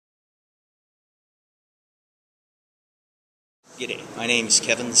G'day, my name is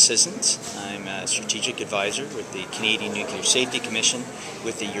Kevin Scisson. I'm a strategic advisor with the Canadian Nuclear Safety Commission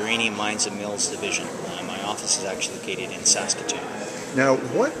with the Uranium Mines and Mills Division. My office is actually located in Saskatoon. Now,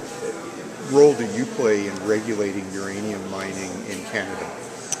 what role do you play in regulating uranium mining in Canada?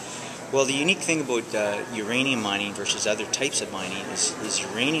 Well, the unique thing about uranium mining versus other types of mining is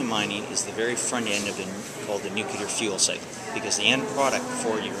uranium mining is the very front end of called the nuclear fuel cycle, because the end product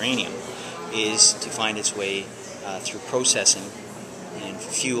for uranium is to find its way through processing and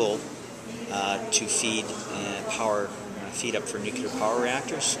fuel to feed feed up for nuclear power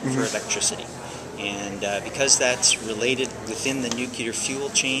reactors for electricity. And because that's related within the nuclear fuel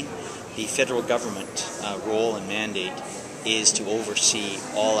chain, the federal government role and mandate is to oversee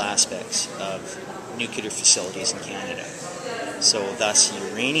all aspects of nuclear facilities in Canada. So thus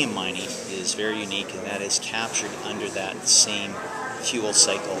uranium mining is very unique, and that is captured under that same fuel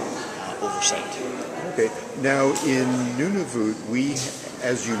cycle oversight. Okay. Now in Nunavut, we,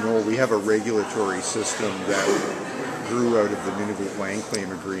 as you know, we have a regulatory system that grew out of the Nunavut Land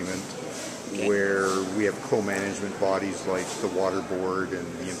Claim Agreement, where we have co-management bodies like the Water Board and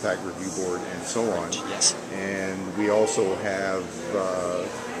the Impact Review Board and so on. Yes. And we also have the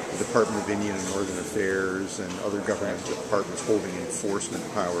Department of Indian and Northern Affairs and other government departments holding enforcement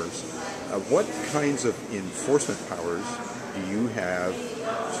powers. What kinds of enforcement powers do you have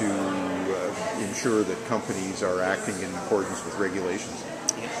to ensure that companies are acting in accordance with regulations?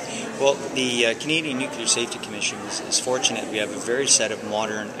 Well, the Canadian Nuclear Safety Commission is fortunate. We have a very set of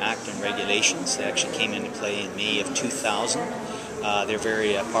modern act and regulations. They actually came into play in May of 2000. They're a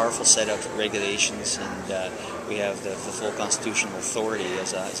very powerful set of regulations, and we have the full constitutional authority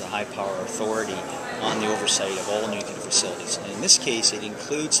as a high-power authority on the oversight of all nuclear facilities. And in this case, it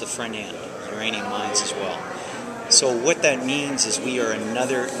includes the front end, uranium mines as well. So what that means is we are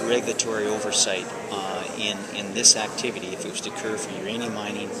another regulatory oversight in this activity, if it was to occur for uranium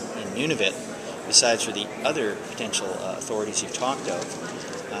mining in Nunavut, besides for the other potential authorities you've talked of.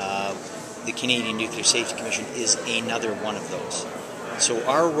 The Canadian Nuclear Safety Commission is another one of those. So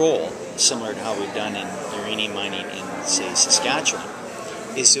our role, similar to how we've done in uranium mining in, say, Saskatchewan,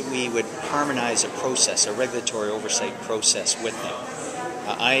 is that we would harmonize a process, a regulatory oversight process with them.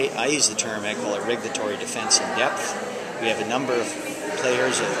 I use the term, I call it regulatory defense in depth. We have a number of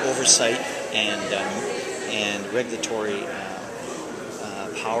players of oversight and regulatory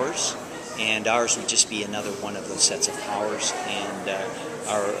powers, and ours would just be another one of those sets of powers. And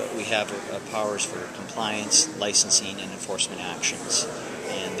we have powers for compliance, licensing, and enforcement actions.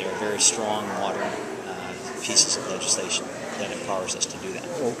 And they're very strong, modern pieces of legislation that empowers us to do that.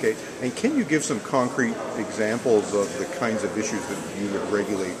 Okay. And can you give some concrete examples of the kinds of issues that you would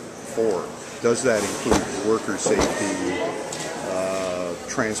regulate for? Does that include worker safety,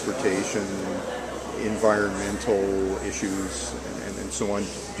 transportation, environmental issues, and so on?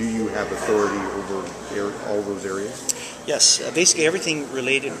 Do you have authority over all those areas? Yes, basically everything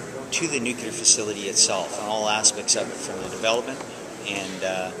related to the nuclear facility itself, and all aspects of it, from the development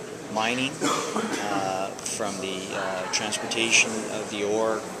and mining, from the transportation of the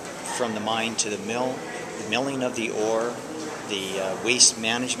ore from the mine to the mill, the milling of the ore, the waste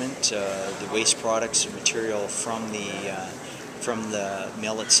management, the waste products and material from the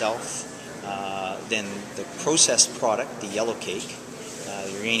mill itself, then the processed product, the yellow cake,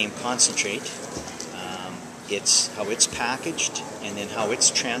 the uranium concentrate, how it's packaged, and then how it's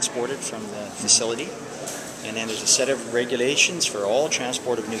transported from the facility. And then there's a set of regulations for all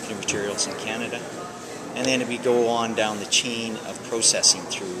transport of nuclear materials in Canada. And then we go on down the chain of processing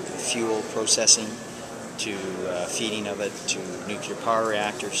through fuel processing to feeding of it to nuclear power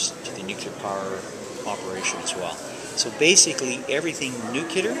reactors, to the nuclear power operation as well. So basically everything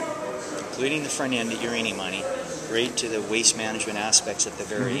nuclear, including the front end of uranium mining, right to the waste management aspects at the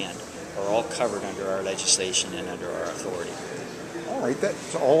very end, are all covered under our legislation and under our authority. All right,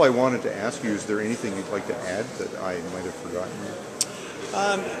 that's all I wanted to ask you. Is there anything you'd like to add that I might have forgotten?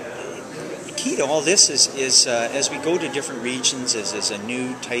 The key to all this is as we go to different regions, as a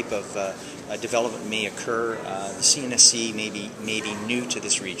new type of development may occur, the CNSC may be new to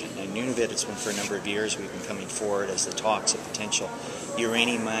this region. In Nunavut, it's been for a number of years. We've been coming forward as the talks of potential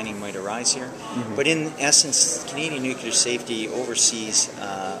uranium mining might arise here. But in essence, Canadian Nuclear Safety oversees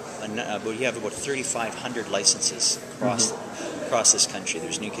we have about 3,500 licenses across this country.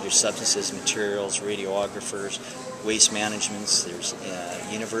 There's nuclear substances, materials, radiographers, waste managements, there's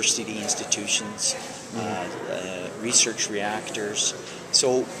university institutions, research reactors.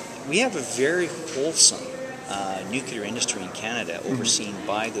 So we have a very wholesome nuclear industry in Canada, overseen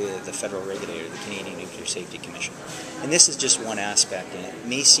by the federal regulator, the Canadian Nuclear Safety Commission. And this is just one aspect, and it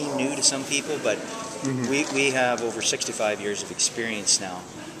may seem new to some people, but we have over 65 years of experience now,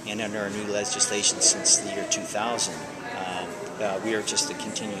 and under our new legislation since the year 2000, we are just to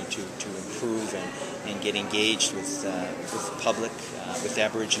continue to improve and get engaged with the public, with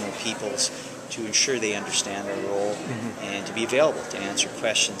Aboriginal peoples, to ensure they understand their role and to be available to answer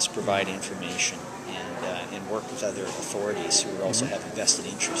questions, provide information, and work with other authorities who also have a vested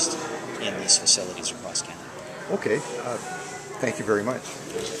interest in these facilities across Canada. Okay, thank you very much.